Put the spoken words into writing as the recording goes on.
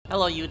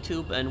Hello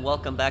YouTube, and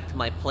welcome back to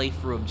my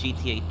playthrough of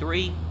GTA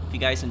 3. If you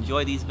guys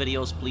enjoy these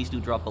videos, please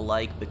do drop a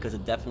like, because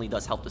it definitely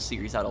does help the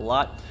series out a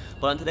lot.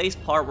 But on today's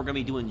part, we're going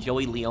to be doing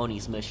Joey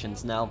Leone's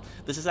missions. Now,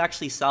 this is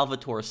actually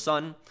Salvatore's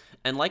son,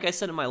 and like I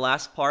said in my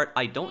last part,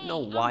 I don't know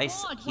why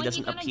he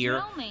doesn't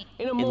appear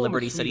in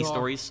Liberty City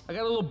stories. I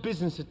got a little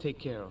business to take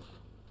care of.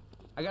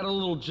 I got a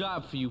little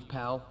job for you,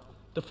 pal.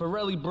 The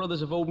Forelli brothers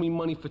have owed me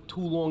money for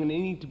too long, and they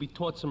need to be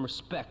taught some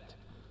respect.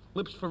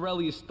 Lips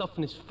Forelli is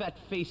stuffing his fat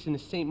face in the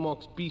St.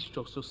 Mark's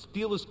Bistro, so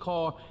steal his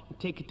car and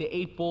take it to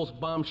 8 Ball's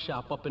bomb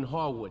shop up in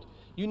Harwood.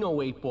 You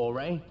know 8 Ball,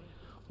 right?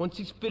 Once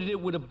he's fitted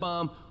it with a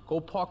bomb, go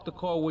park the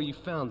car where you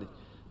found it.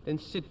 Then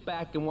sit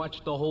back and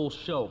watch the whole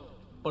show.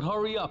 But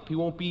hurry up, he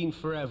won't be eating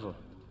forever.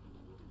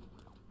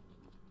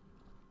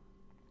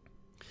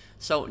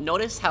 So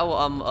notice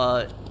how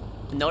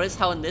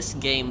in this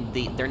game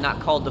they're not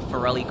called the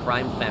Forelli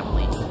crime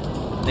family.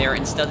 They're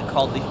instead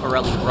called the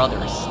Forelli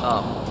brothers.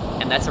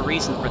 And that's a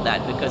reason for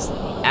that, because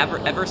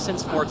ever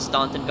since Fort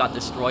Staunton got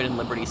destroyed in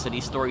Liberty City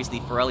stories, the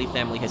Forelli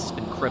family has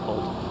been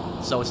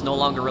crippled. So it's no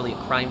longer really a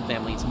crime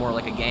family, it's more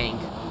like a gang.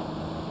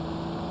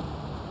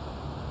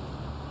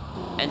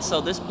 And so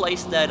this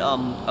place that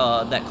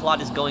that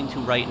Claude is going to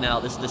right now,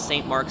 this is the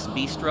St. Mark's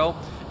Bistro,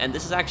 and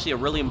this is actually a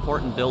really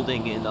important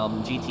building in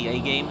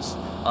GTA games.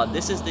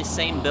 This is the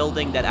same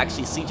building that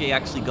actually CJ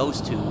actually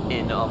goes to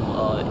in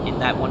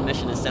that one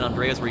mission in San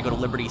Andreas where you go to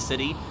Liberty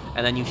City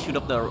and then you shoot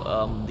up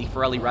the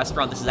Forelli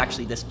restaurant. This is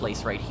actually this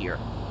place right here.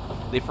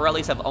 The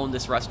Forellis have owned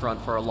this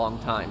restaurant for a long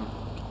time.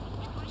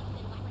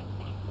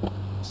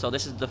 So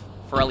this is the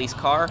Forelli's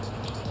car.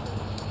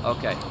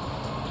 Okay,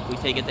 we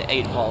take it to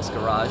 8 Ball's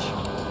garage.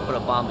 Put a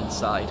bomb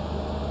inside.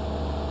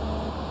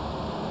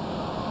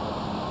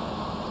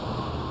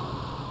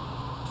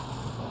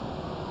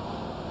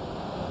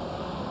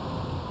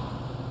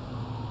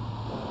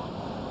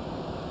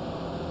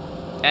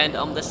 And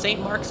the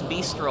St. Mark's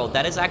Bistro,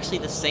 that is actually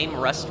the same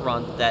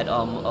restaurant that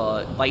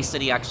Vice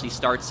City actually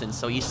starts in.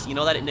 So you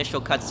know that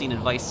initial cutscene in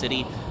Vice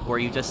City where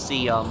you just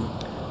see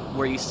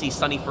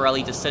Sonny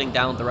Forelli just sitting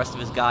down with the rest of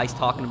his guys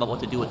talking about what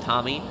to do with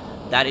Tommy?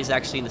 That is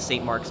actually in the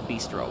St. Mark's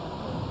Bistro.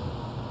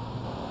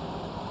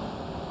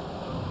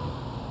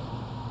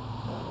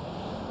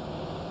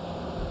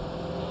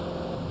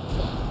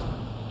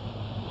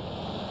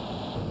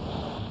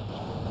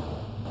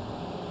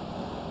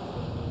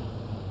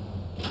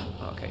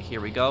 Here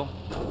we go.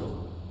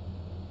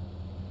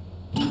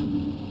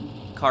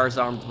 Car's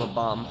armed with a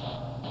bomb.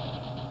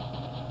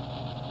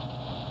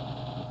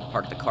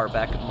 Park the car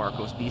back at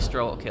Marco's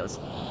Bistro. Okay, let's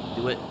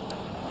do it.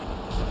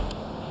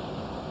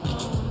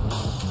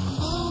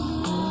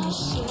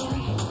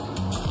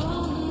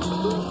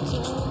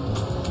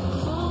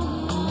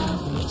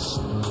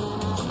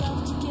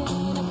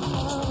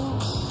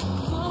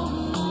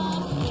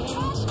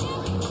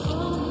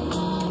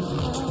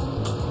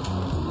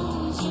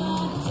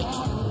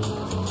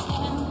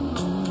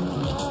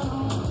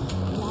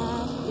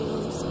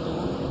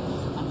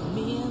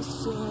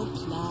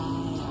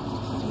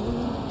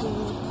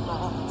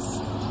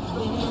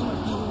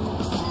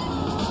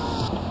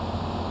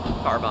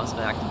 Power bomb's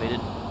been activated.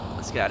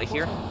 Let's get out of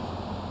here.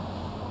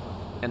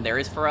 And there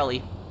is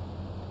Forelli.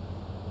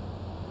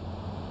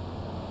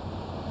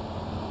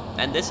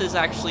 And this is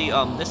actually,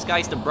 this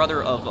guy's the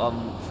brother of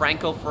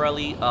Franco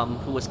Forelli,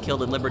 who was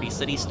killed in Liberty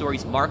City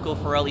stories, Marco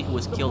Forelli, who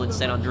was killed in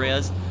San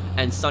Andreas,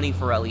 and Sonny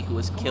Forelli, who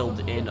was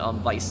killed in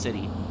Vice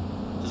City.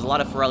 There's a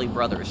lot of Forelli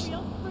brothers.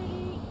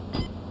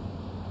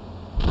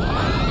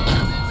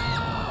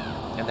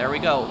 And there we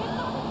go.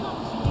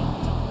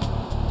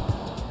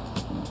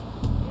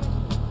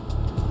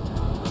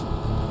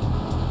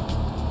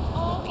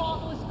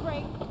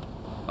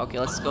 Okay,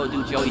 let's go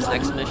do Joey's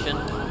next mission.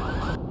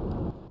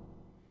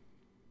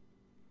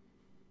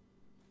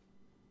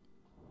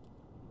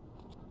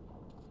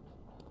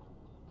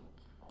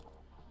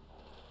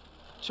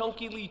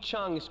 Chunky Lee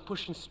Chong is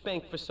pushing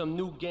Spank for some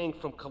new gang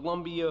from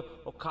Colombia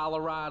or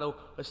Colorado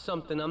or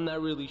something, I'm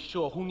not really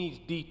sure. Who needs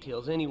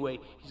details? Anyway,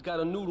 he's got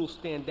a noodle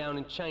stand down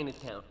in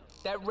Chinatown.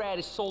 That rat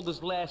has sold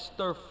his last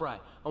stir-fry.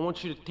 I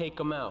want you to take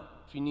him out.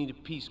 If you need a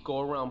piece, go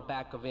around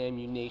back of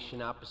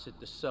Ammunition opposite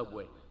the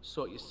subway.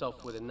 Sort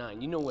yourself with a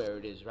 9. You know where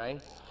it is, right?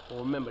 Well,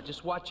 remember,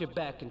 just watch your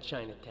back in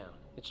Chinatown.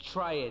 It's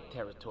triad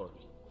territory.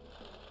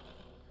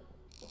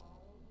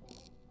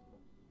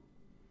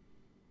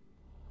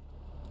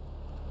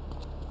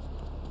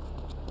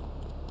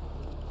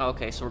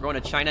 Okay, so we're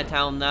going to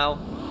Chinatown now.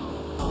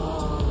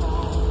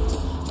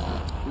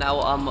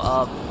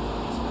 Now,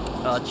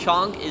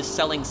 Chong is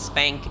selling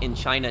Spank in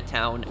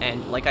Chinatown,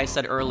 and like I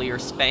said earlier,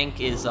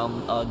 Spank is a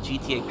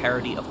GTA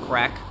parody of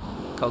crack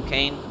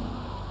cocaine.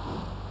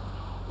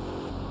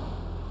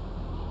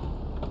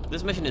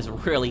 This mission is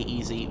really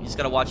easy. You just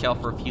gotta watch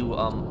out for a few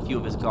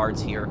of his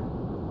guards here.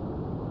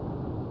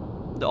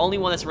 The only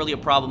one that's really a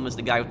problem is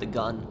the guy with the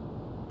gun.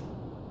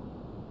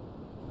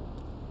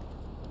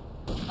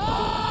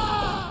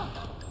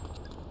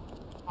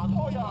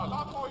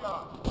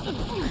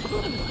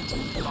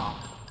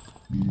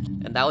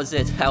 And that was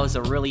it. That was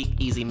a really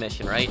easy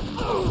mission, right?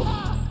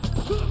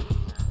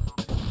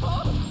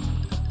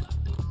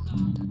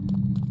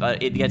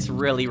 But it gets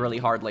really, really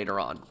hard later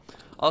on.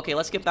 Okay,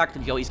 let's get back to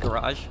Joey's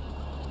garage.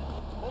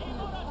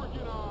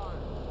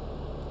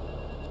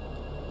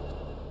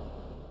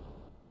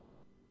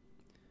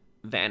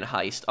 Van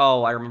heist.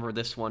 Oh, I remember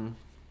this one.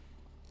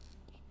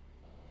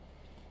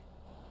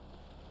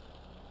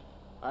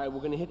 Alright,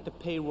 we're gonna hit the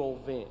payroll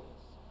van.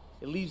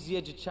 It leaves the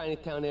edge of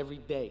Chinatown every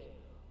day.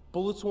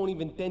 Bullets won't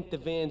even dent the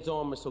van's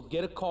armor, so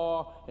get a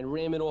car and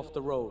ram it off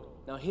the road.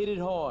 Now hit it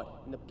hard,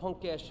 and the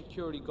punk-ass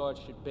security guard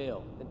should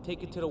bail. Then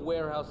take it to the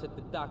warehouse at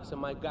the docks,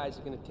 and my guys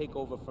are gonna take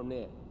over from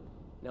there.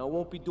 Now it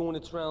won't be doing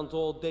its rounds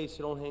all day,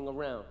 so don't hang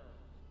around.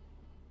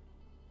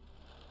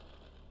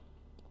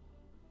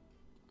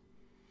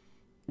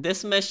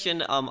 This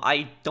mission,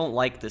 I don't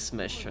like this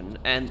mission,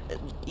 and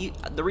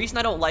the reason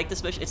I don't like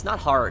this mission, it's not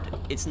hard.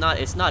 It's not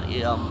a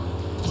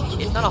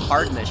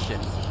hard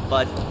mission,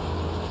 but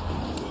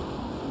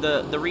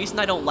the reason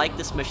I don't like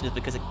this mission is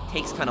because it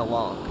takes kind of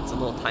long. It's a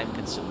little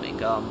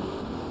time-consuming,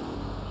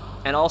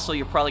 and also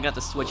you're probably gonna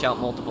have to switch out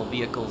multiple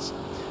vehicles.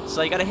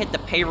 So you gotta hit the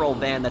payroll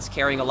van that's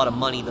carrying a lot of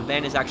money. The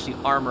van is actually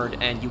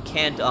armored, and you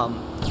cannot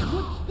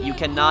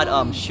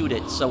shoot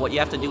it. So what you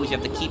have to do is you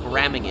have to keep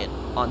ramming it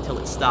until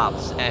it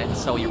stops. And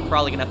so you're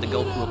probably gonna have to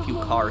go through a few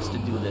cars to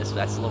do this.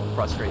 That's a little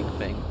frustrating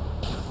thing.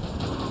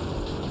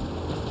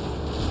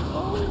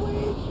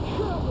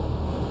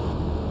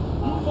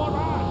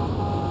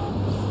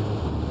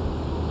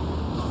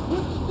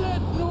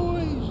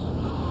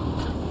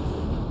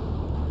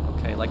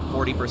 Okay, like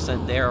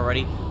 40% there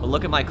already. But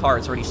look at my car,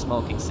 it's already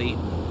smoking, see?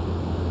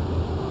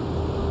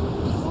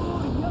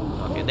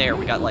 Okay, there,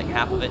 we got like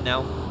half of it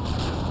now.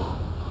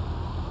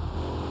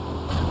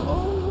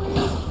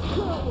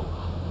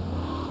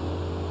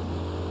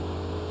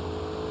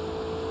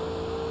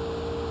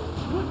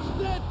 What's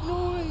that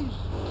noise?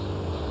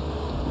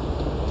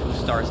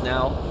 2 stars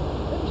now.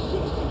 I'm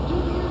 62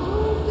 years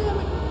old, damn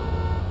it.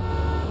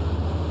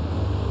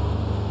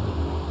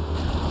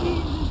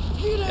 Jesus,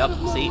 get out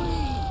of my See? way.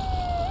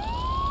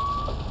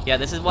 Yeah,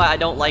 this is why I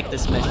don't like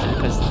this mission,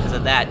 because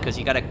of that, because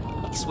you gotta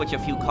switch a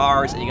few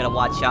cars, and you gotta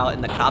watch out,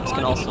 and the cops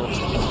can also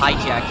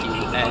hijack you,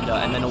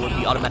 and then it would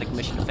be automatic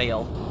mission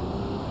fail.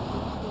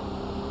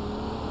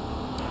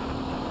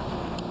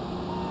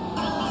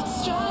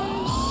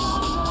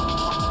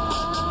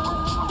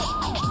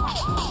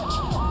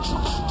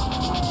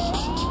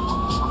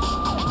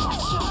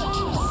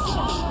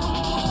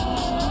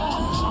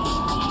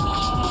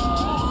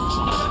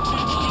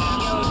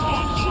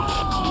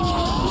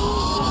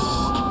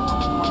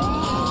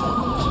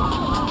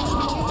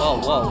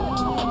 Whoa.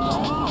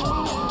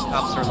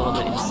 Cops are a little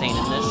bit insane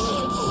in this.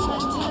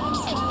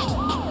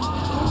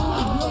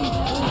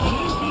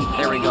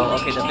 There we go.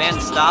 Okay, the van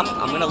stopped.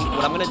 What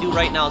I'm gonna do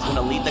right now is I'm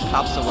gonna lead the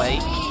cops away.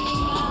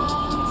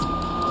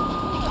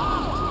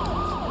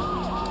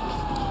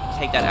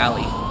 Take that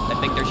alley. I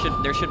think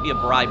there should be a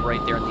bribe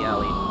right there in the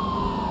alley.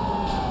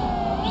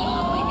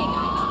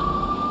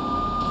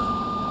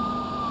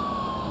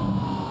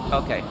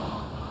 Okay.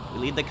 We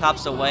lead the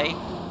cops away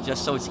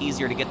just so it's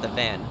easier to get the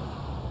van.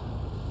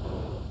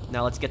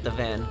 Now let's get the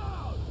van.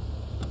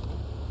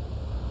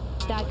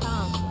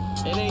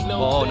 It ain't no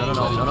Whoa, thing, no.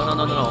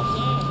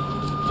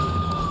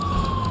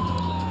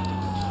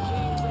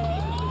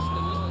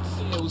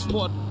 It was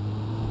more.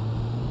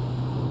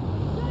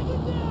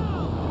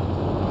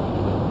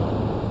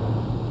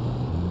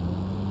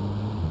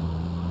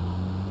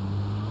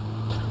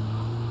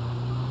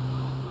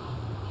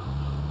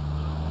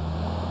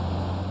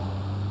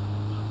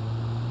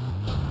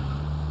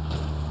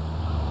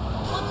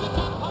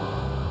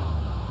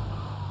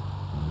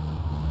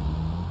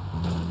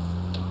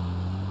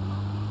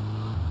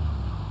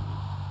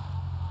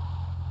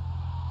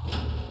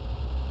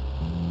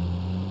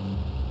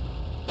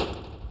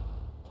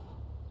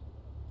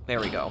 There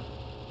we go.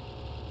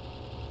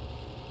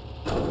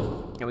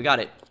 And we got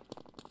it.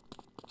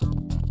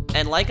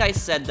 And like I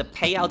said, the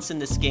payouts in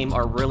this game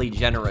are really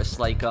generous.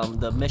 Like,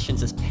 the missions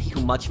just pay you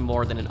much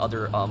more than in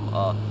other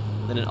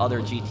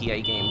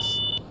GTA games.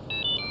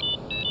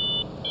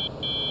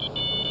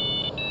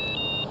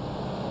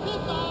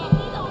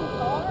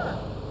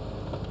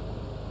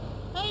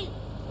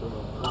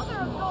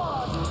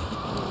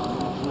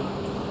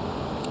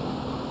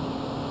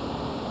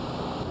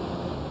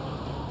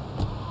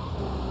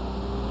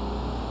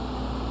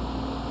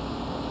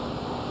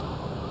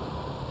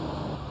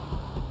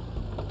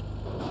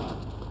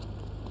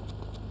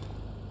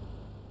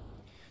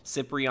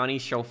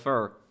 Cipriani's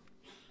chauffeur.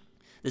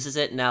 This is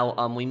it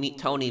now. We meet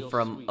Toni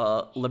from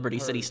Liberty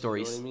City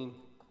Stories. You know what I mean?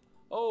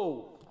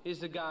 Oh, here's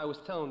the guy I was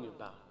telling you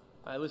about.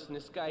 All right, listen,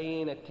 this guy he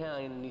ain't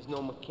Italian and he's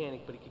no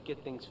mechanic, but he could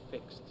get things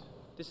fixed.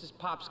 This is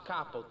Pop's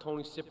capo,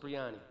 Toni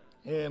Cipriani.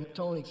 Yeah, I'm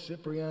Toni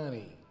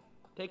Cipriani.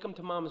 Take him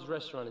to Mama's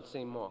restaurant at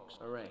St. Mark's,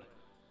 all right?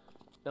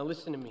 Now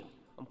listen to me.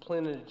 I'm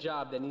planning a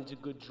job that needs a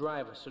good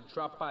driver, so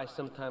drop by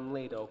sometime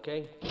later,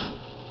 okay?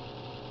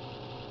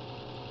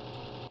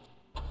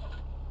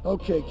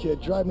 Okay,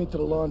 kid, drive me to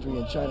the laundry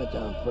in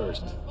Chinatown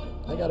first.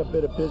 I got a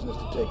bit of business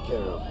to take care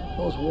of.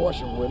 Those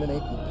washerwomen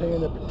ain't been paying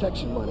their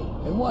protection money.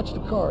 And watch the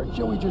car.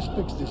 Joey just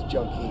fixed this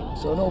junk heap,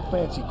 so no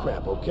fancy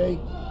crap, okay?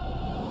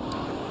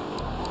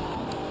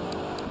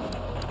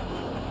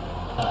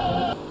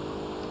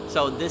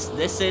 So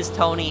this is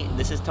Toni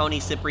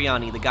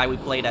Cipriani, the guy we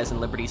played as in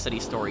Liberty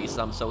City Stories.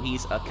 So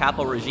he's a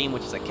capo regime,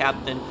 which is a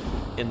captain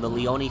in the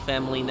Leone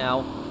family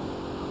now.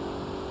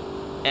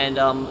 And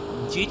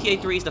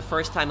GTA 3 is the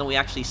first time that we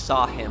actually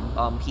saw him.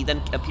 He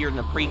then appeared in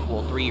a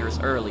prequel 3 years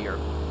earlier.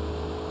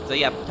 So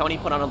yeah, Toni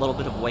put on a little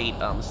bit of weight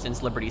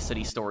since Liberty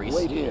City Stories.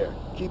 Wait here.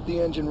 Keep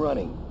the engine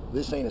running.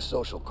 This ain't a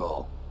social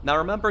call. Now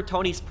remember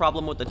Tony's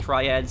problem with the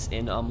triads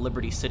in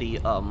Liberty City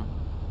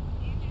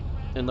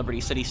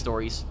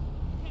Stories.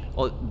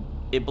 Well,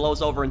 it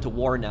blows over into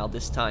war now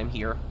this time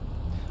here.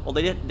 Well,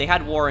 they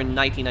had war in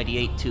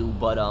 1998 too,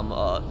 but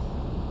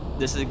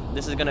this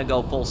is gonna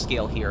go full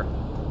scale here.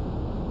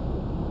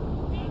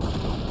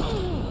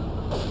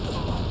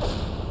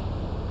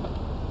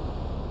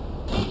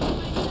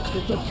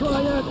 It's a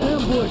triad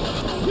ambush.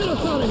 Get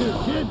us out of here,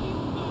 kid.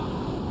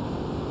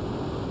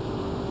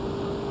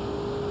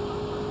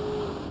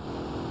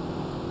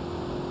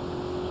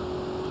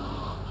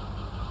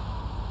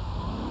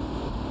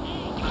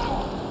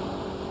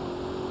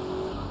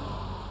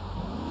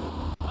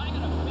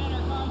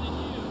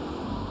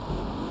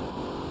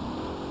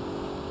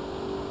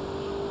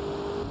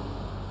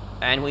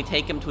 And we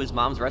take him to his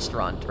mom's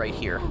restaurant right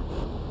here.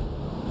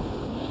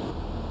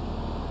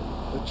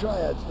 The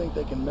triads think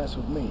they can mess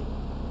with me.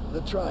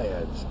 The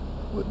triads.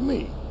 With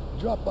me.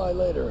 Drop by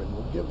later and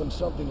we'll give them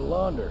something to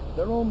launder.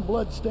 Their own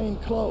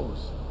blood-stained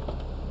clothes.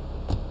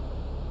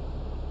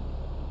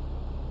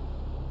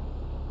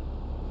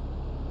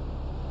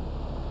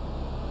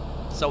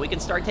 So we can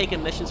start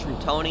taking missions from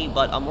Toni,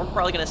 but we're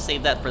probably gonna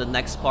save that for the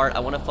next part. I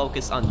want to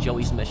focus on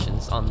Joey's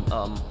missions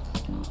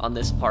on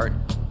this part.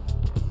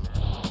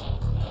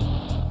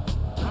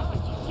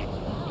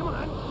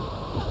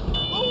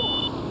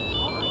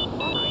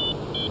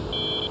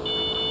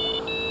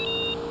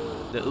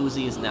 The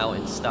Uzi is now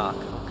in stock.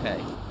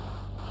 Okay.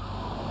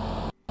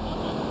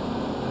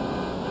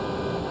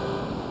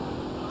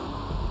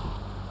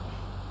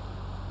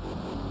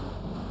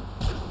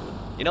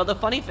 You know, the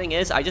funny thing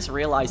is, I just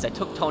realized I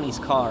took Tony's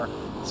car.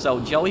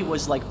 So Joey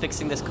was like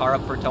fixing this car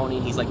up for Toni,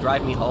 and he's like,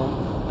 drive me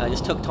home. And I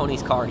just took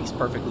Tony's car, and he's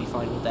perfectly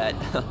fine with that.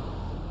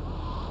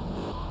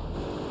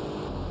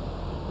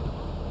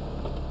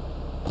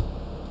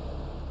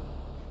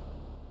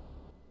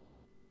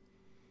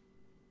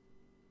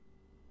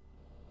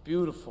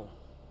 Beautiful.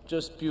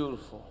 Just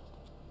beautiful.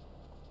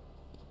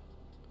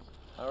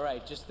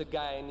 Alright, just the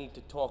guy I need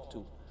to talk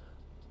to.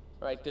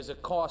 Alright, there's a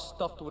car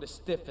stuffed with a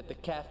stiff at the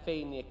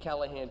cafe near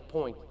Callahan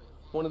Point.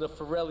 One of the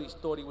Forellis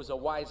thought he was a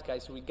wise guy,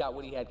 so he got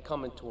what he had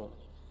coming to him.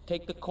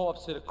 Take the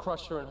corpse to the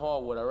crusher in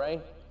Harwood,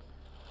 alright?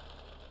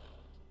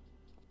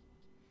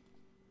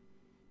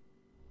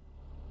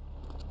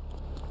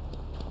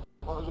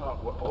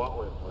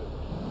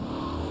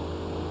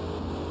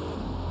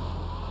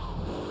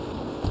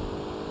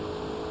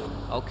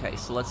 Okay,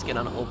 so let's get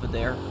on over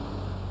there.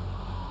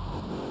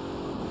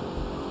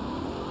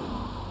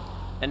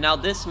 And now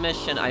this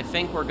mission, I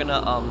think we're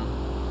gonna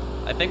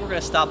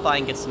stop by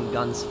and get some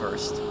guns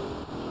first.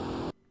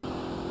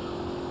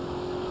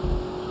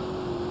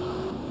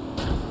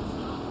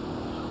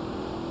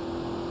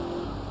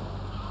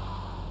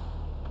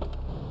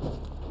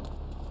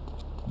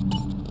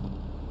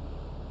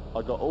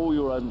 I got all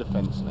your own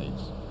defense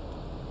needs.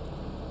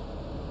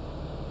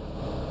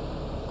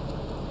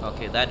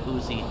 Okay, that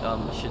Uzi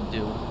should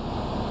do.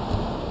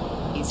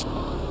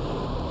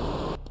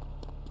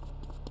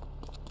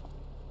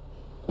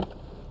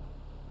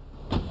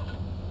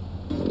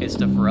 It's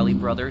the Forelli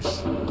brothers.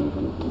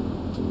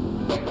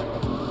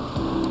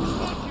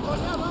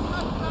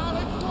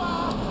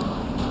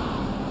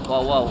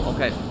 Whoa, whoa,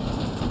 okay.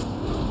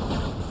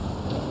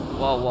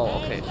 Whoa,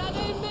 whoa, okay.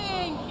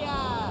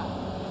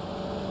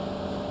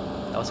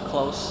 That was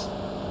close.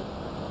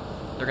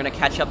 They're gonna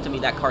catch up to me,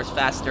 that car's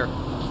faster.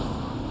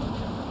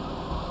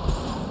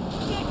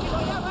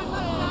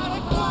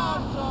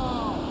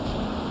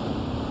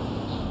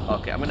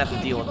 Okay, I'm gonna have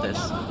to deal with this.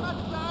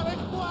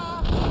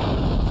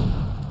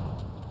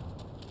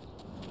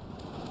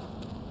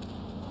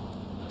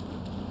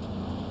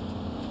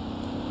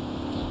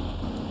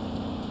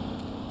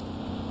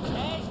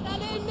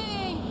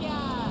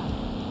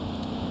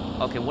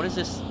 Okay, what is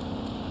this?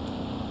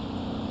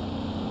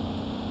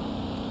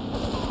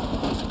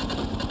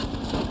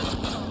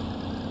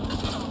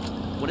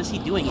 What is he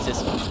doing? He's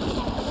just...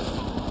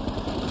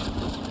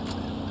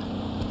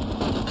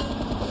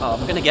 Oh,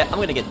 I'm gonna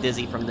get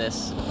dizzy from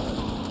this.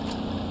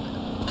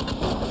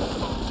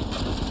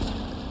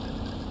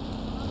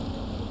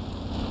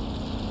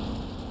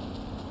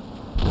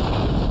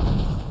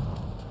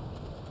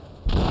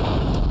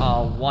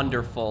 Oh,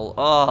 wonderful.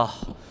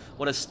 Oh,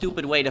 what a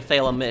stupid way to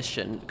fail a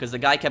mission, because the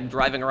guy kept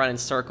driving around in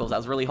circles. I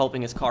was really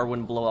hoping his car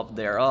wouldn't blow up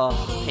there. Oh,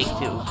 take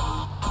two.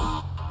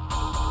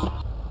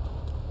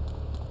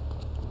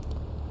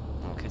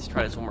 Okay, let's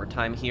try this one more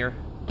time here.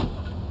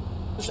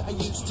 I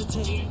used to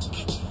take.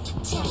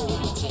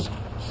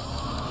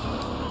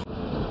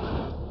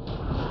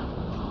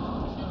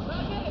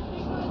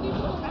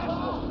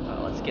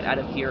 Let's get out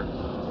of here.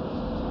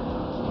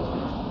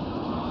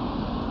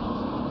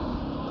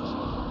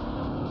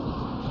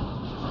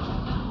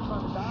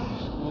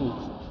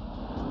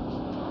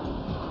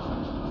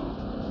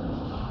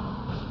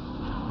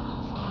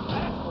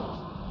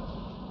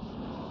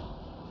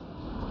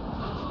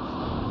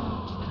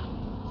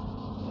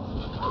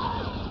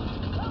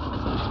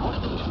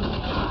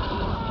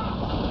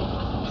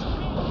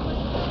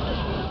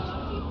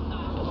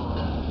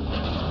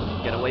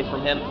 Get away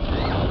from him.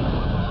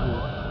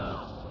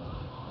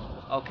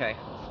 Okay.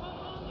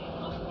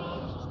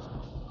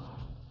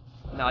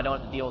 Now I don't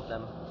have to deal with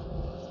them.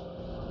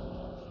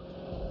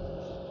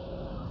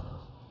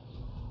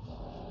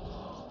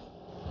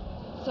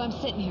 So I'm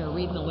sitting here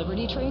reading the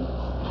Liberty Tree,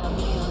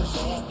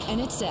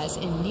 and it says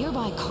in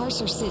nearby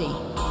Carcer City,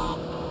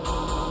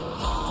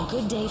 a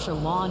good day for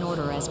law and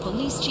order as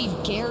Police Chief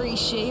Gary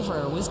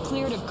Shaver was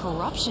cleared of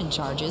corruption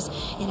charges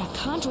in a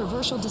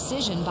controversial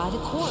decision by the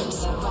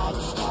courts.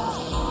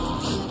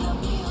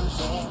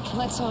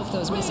 Let's hope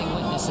those missing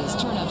witnesses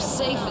turn up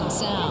safe and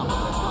sound.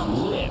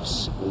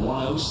 Lips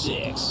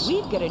 106.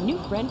 We've got a new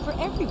friend for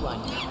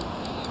everyone.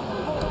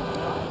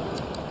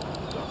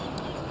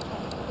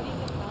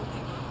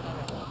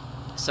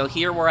 So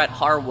here we're at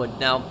Harwood.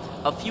 Now,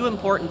 a few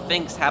important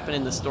things happen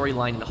in the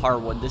storyline in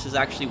Harwood. This is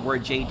actually where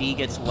JD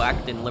gets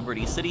whacked in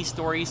Liberty City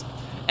stories.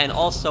 And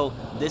also,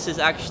 this is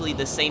actually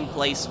the same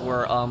place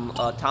where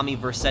Tommy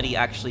Vercetti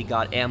actually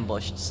got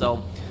ambushed.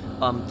 So,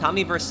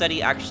 Tommy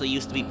Vercetti actually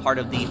used to be part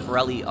of the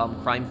Forelli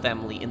crime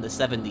family in the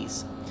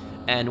 70s.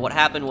 And what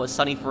happened was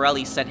Sonny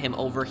Forelli sent him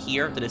over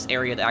here to this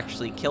area to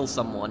actually kill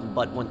someone.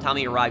 But when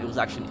Tommy arrived, it was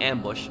actually an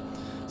ambush.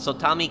 So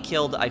Tommy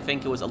killed, I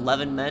think it was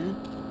 11 men,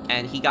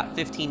 and he got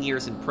 15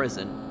 years in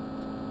prison.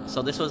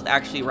 So this was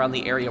actually around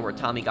the area where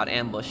Tommy got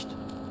ambushed.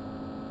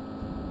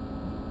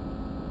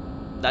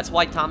 That's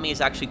why Tommy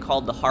is actually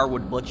called the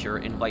Harwood Butcher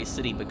in Vice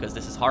City, because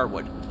this is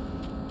Harwood.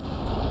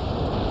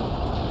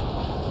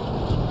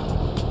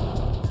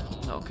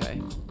 Okay.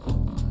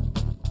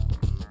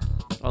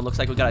 Oh, it looks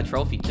like we got a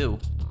trophy too.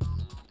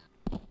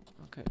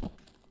 Okay.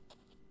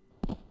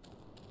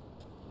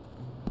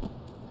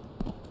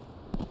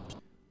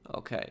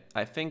 Okay,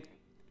 I think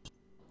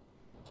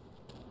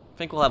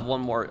we'll have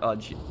one more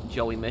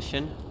Joey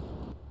mission.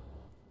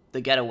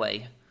 The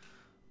Getaway.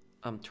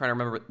 I'm trying to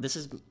remember. This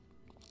is.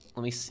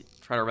 Let me see,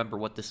 try to remember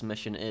what this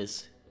mission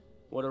is.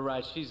 What a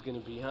ride she's gonna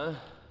be, huh?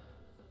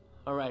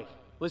 All right,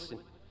 listen.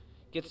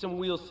 Get some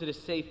wheels to the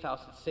safe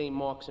house at St.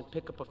 Mark's and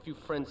pick up a few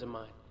friends of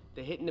mine.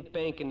 They're hitting the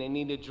bank and they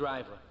need a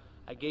driver.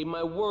 I gave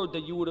my word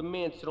that you were the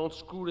man, so don't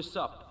screw this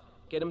up.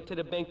 Get them to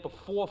the bank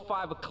before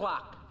 5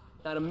 o'clock,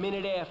 not a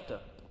minute after.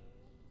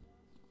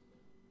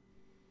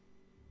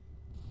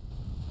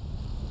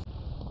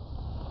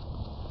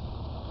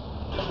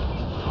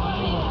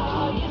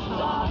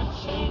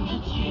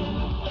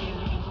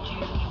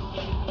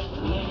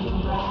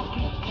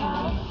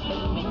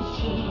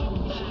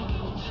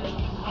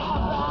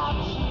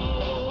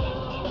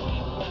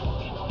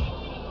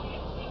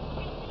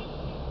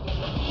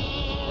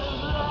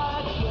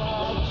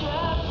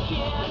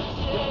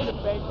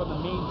 Bank on the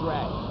main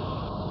drag.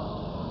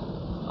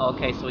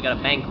 Okay, so we got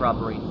a bank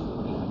robbery.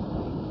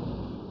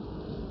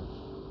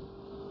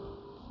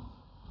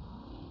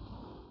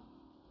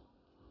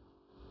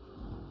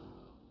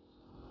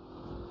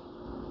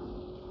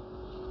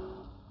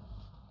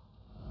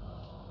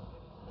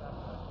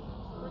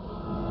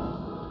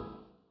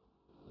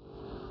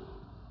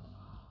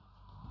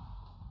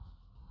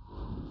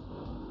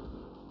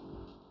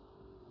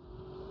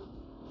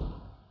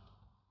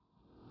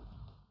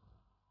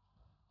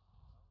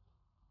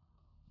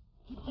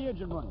 Keep the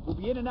engine running. We'll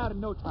be in and out in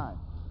no time.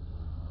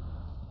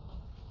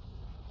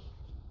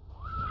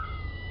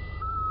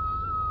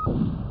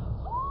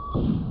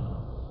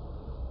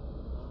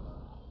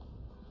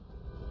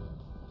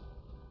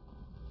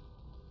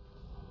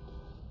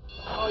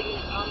 All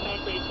units on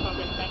Bank Race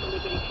Progress, Bank of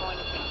Liberty, join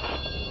us.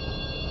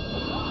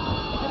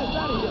 Get us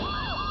out of here.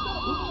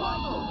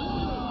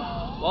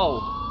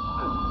 Whoa.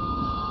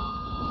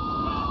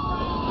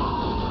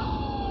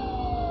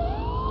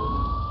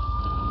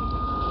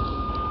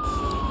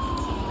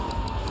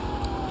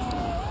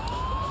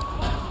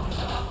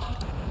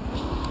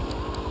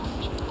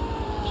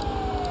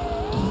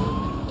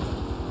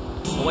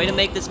 The way to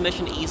make this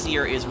mission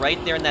easier is right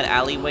there in that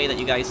alleyway that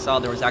you guys saw,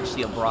 there was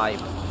actually a bribe.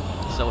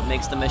 So it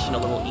makes the mission a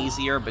little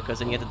easier because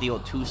then you have to deal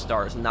with 2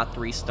 stars and not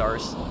 3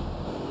 stars.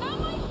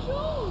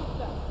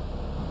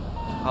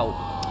 Oh.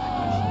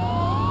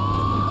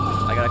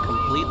 I gotta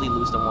completely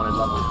lose the wanted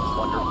level.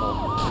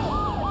 Wonderful.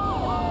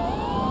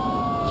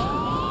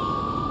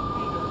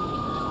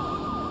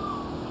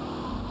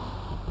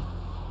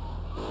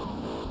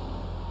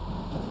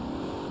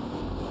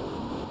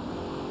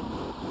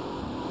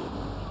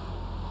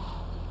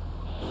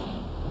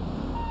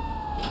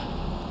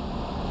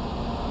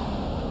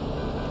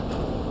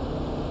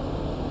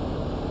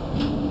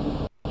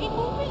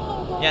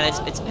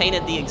 Yeah, it's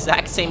painted the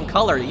exact same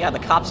color. Yeah, the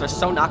cops are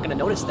so not gonna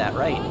notice that,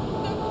 right?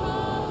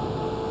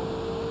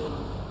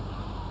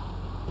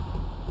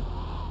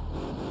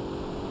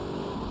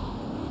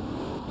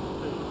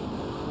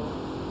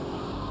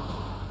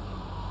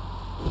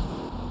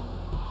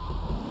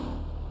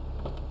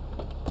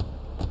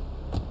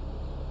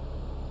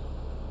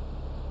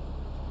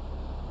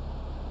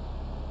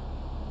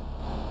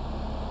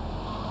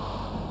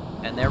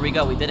 And there we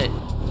go, we did it.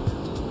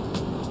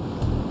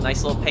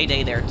 Nice little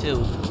payday there,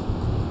 too.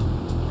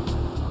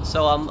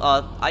 So,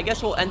 I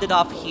guess we'll end it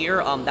off here.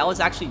 That was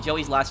actually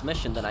Joey's last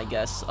mission, then, I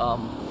guess.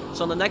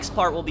 So in the next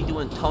part, we'll be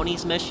doing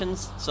Toni's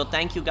missions. So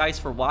thank you guys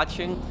for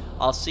watching.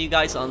 I'll see you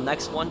guys on the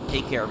next one.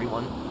 Take care,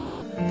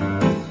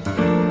 everyone.